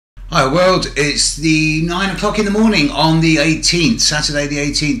Hi world, it's the 9 o'clock in the morning on the 18th, Saturday the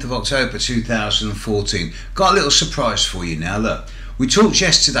 18th of October 2014. Got a little surprise for you now. Look, we talked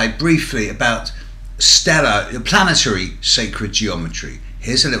yesterday briefly about planetary sacred geometry.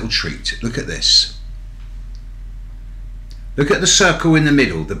 Here's a little treat. Look at this. Look at the circle in the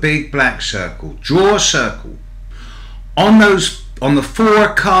middle, the big black circle. Draw a circle. On the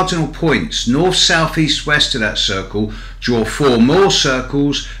 4 cardinal points, north, south, east, west of that circle, draw 4 more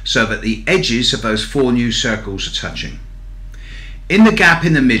circles so that the edges of those 4 new circles are touching. In the gap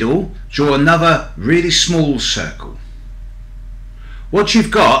in the middle, draw another really small circle. What you've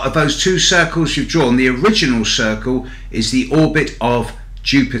got of those 2 circles you've drawn, the original circle is the orbit of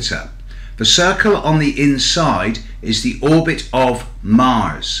Jupiter. The circle on the inside is the orbit of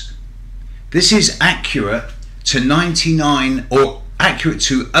Mars. This is accurate to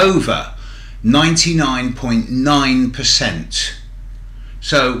over 99.9%.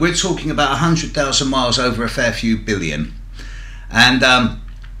 So we're talking about 100,000 miles over a fair few billion. And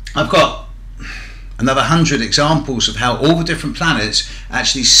I've got another 100 examples of how all the different planets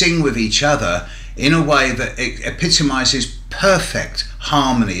actually sing with each other in a way that it epitomizes perfect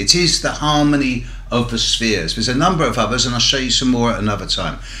harmony. It is the harmony of the spheres. There's a number of others, and I'll show you some more at another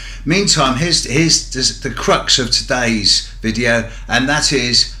time. Meantime, here's the crux of today's video, and that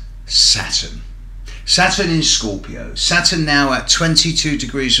is Saturn. Saturn in Scorpio. Saturn now at 22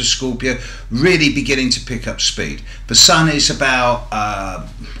 degrees of Scorpio, really beginning to pick up speed. The sun is about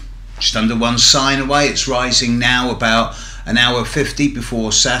just under 1 sign away. It's rising now about an hour 50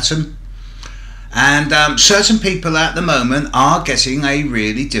 before Saturn. And certain people at the moment are getting a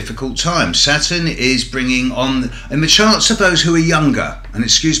really difficult time. Saturn is bringing on, in the charts of those who are younger, and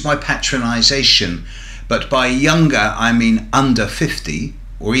excuse my patronisation, but by younger I mean under 50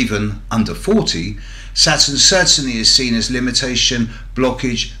 or even under 40, Saturn certainly is seen as limitation,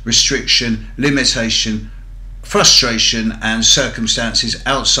 blockage, restriction, limitation, frustration and circumstances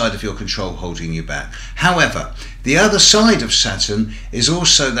outside of your control holding you back. However, the other side of Saturn is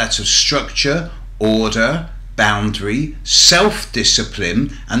also that of structure, order, boundary, self-discipline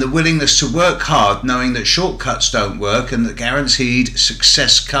and the willingness to work hard, knowing that shortcuts don't work and that guaranteed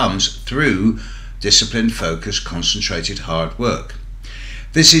success comes through disciplined, focused, concentrated hard work.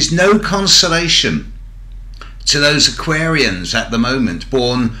 This is no consolation to those Aquarians at the moment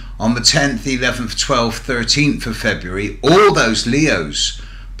born on the 10th, 11th, 12th, 13th of February, all those Leos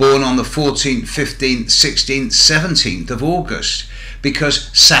born on the 14th, 15th, 16th, 17th of August,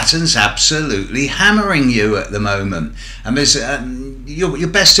 because Saturn's absolutely hammering you at the moment. And there's you're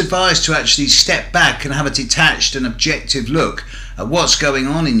best advised to actually step back and have a detached and objective look at what's going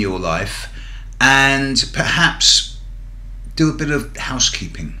on in your life and perhaps do a bit of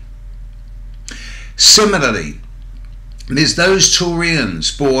housekeeping. Similarly, there's those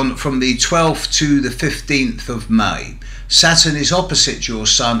Taurians born from the 12th to the 15th of May. Saturn is opposite your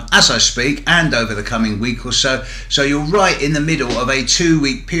sun as I speak and over the coming week or so. So you're right in the middle of a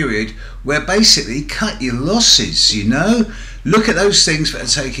 2-week period where basically cut your losses, you know. Look at those things that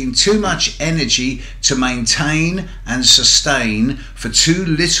are taking too much energy to maintain and sustain for too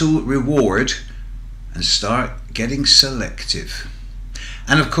little reward and start getting selective.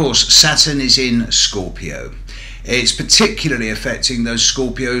 And of course, Saturn is in Scorpio. It's particularly affecting those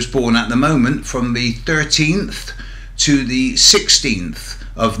Scorpios born at the moment from the 13th to the 16th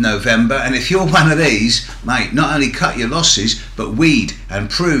of November. And if you're one of these, mate, not only cut your losses, but weed and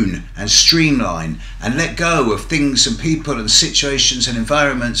prune and streamline and let go of things and people and situations and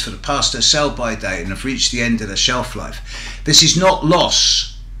environments that have passed their sell-by date and have reached the end of their shelf life. This is not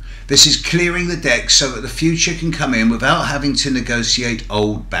loss. This is clearing the deck so that the future can come in without having to negotiate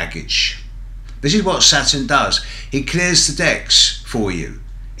old baggage. This is what Saturn does. He clears the decks for you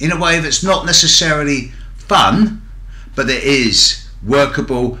in a way that's not necessarily fun, but it is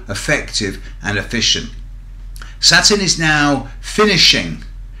workable, effective and efficient. Saturn is now finishing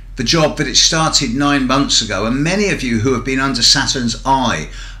the job that it started 9 months ago, and many of you who have been under Saturn's eye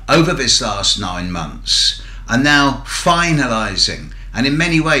over this last 9 months are now finalising. And in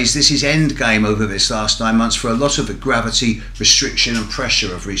many ways, this is endgame over this last 9 months for a lot of the gravity, restriction and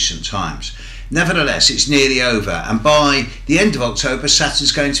pressure of recent times. Nevertheless, it's nearly over. And by the end of October,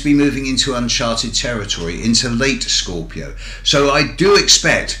 Saturn's going to be moving into uncharted territory, into late Scorpio. So I do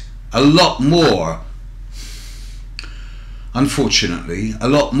expect a lot more, unfortunately, a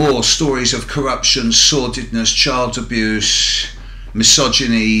lot more stories of corruption, sordidness, child abuse,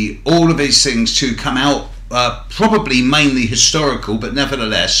 misogyny, all of these things to come out. Probably mainly historical, but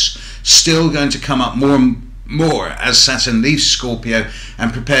nevertheless still going to come up more and more as Saturn leaves Scorpio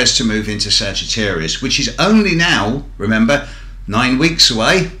and prepares to move into Sagittarius, which is only now, remember, 9 weeks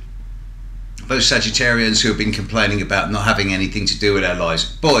away. those Sagittarians who have been complaining about not having anything to do with their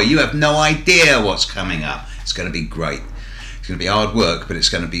lives, boy, you have no idea what's coming up. It's going to be great. It's going to be hard work, but it's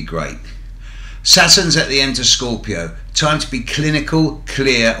going to be great. Saturn's at the end of Scorpio. Time to be clinical,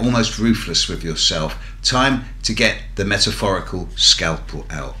 clear, almost ruthless with yourself. Time to get the metaphorical scalpel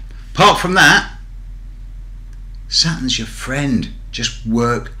out. Apart from that, Saturn's your friend. Just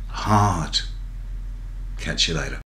work hard. Catch you later.